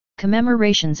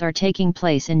Commemorations are taking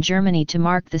place in Germany to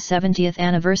mark the 70th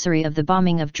anniversary of the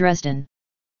bombing of Dresden.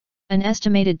 An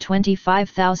estimated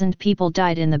 25,000 people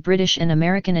died in the British and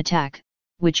American attack,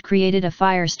 which created a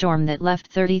firestorm that left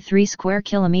 33 square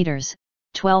kilometers,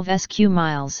 12 sq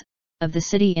miles, of the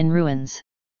city in ruins.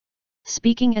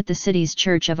 Speaking at the city's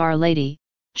Church of Our Lady,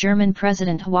 German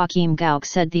President Joachim Gauck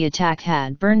said the attack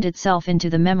had burned itself into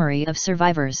the memory of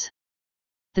survivors.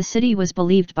 The city was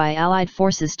believed by Allied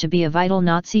forces to be a vital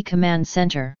Nazi command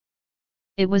center.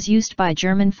 It was used by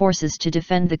German forces to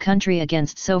defend the country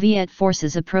against Soviet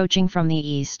forces approaching from the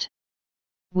east.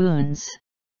 Wounds.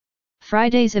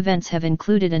 Friday's events have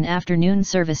included an afternoon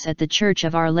service at the Church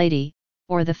of Our Lady,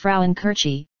 or the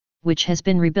Frauenkirche, which has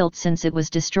been rebuilt since it was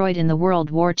destroyed in the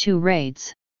World War II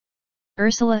raids.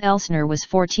 Ursula Elsner was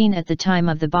 14 at the time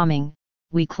of the bombing.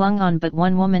 "We clung on, but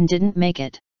one woman didn't make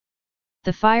it.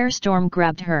 The firestorm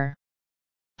grabbed her."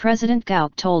 President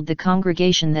Gauck told the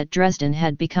congregation that Dresden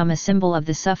had become a symbol of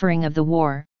the suffering of the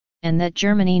war, and that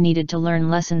Germany needed to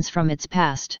learn lessons from its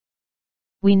past.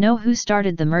 "We know who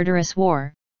started the murderous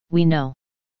war, we know.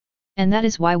 And that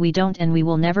is why we don't and we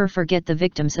will never forget the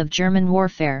victims of German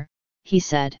warfare," he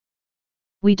said.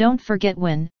 "We don't forget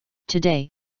when, today,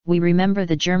 we remember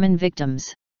the German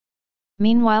victims."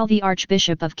 Meanwhile, the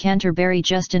Archbishop of Canterbury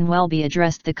Justin Welby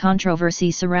addressed the controversy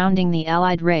surrounding the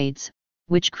Allied raids,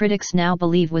 which critics now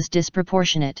believe was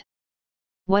disproportionate.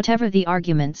 "Whatever the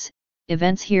arguments,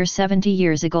 events here 70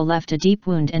 years ago left a deep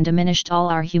wound and diminished all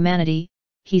our humanity,"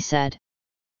 he said.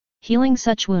 "Healing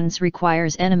such wounds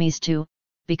requires enemies to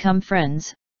become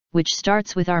friends, which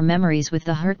starts with our memories with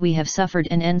the hurt we have suffered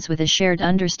and ends with a shared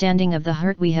understanding of the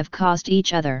hurt we have caused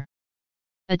each other."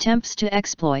 Attempts to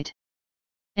exploit.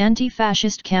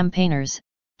 Anti-fascist campaigners,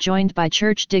 joined by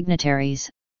church dignitaries,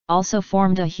 also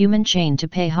formed a human chain to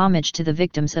pay homage to the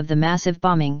victims of the massive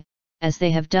bombing, as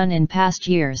they have done in past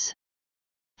years.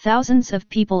 Thousands of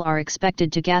people are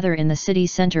expected to gather in the city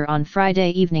center on Friday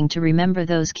evening to remember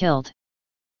those killed.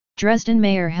 Dresden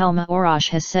Mayor Helma Orosch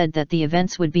has said that the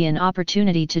events would be an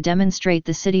opportunity to demonstrate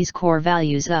the city's core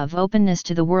values of openness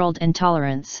to the world and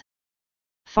tolerance.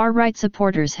 Far-right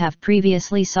supporters have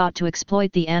previously sought to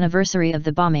exploit the anniversary of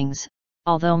the bombings,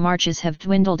 although marches have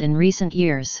dwindled in recent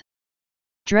years.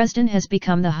 Dresden has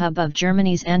become the hub of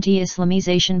Germany's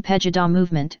anti-Islamization Pegida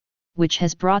movement, which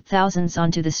has brought thousands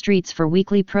onto the streets for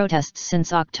weekly protests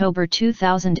since October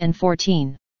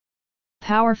 2014.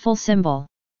 Powerful symbol.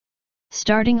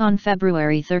 Starting on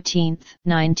February 13,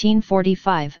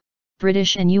 1945,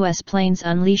 British and US planes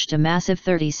unleashed a massive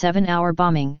 37-hour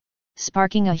bombing,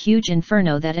 sparking a huge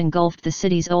inferno that engulfed the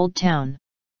city's old town.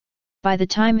 By the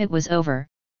time it was over,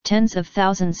 tens of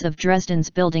thousands of Dresden's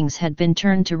buildings had been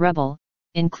turned to rubble,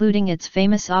 including its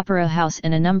famous opera house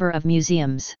and a number of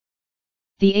museums.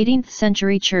 The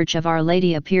 18th-century Church of Our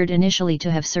Lady appeared initially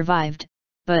to have survived,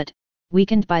 but,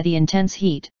 weakened by the intense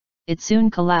heat, it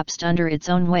soon collapsed under its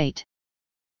own weight.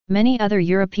 Many other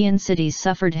European cities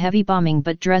suffered heavy bombing,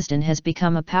 but Dresden has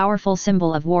become a powerful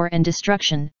symbol of war and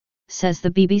destruction, says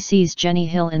the BBC's Jenny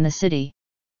Hill in the city.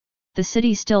 "The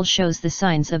city still shows the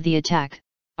signs of the attack,"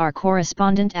 our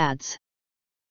correspondent adds.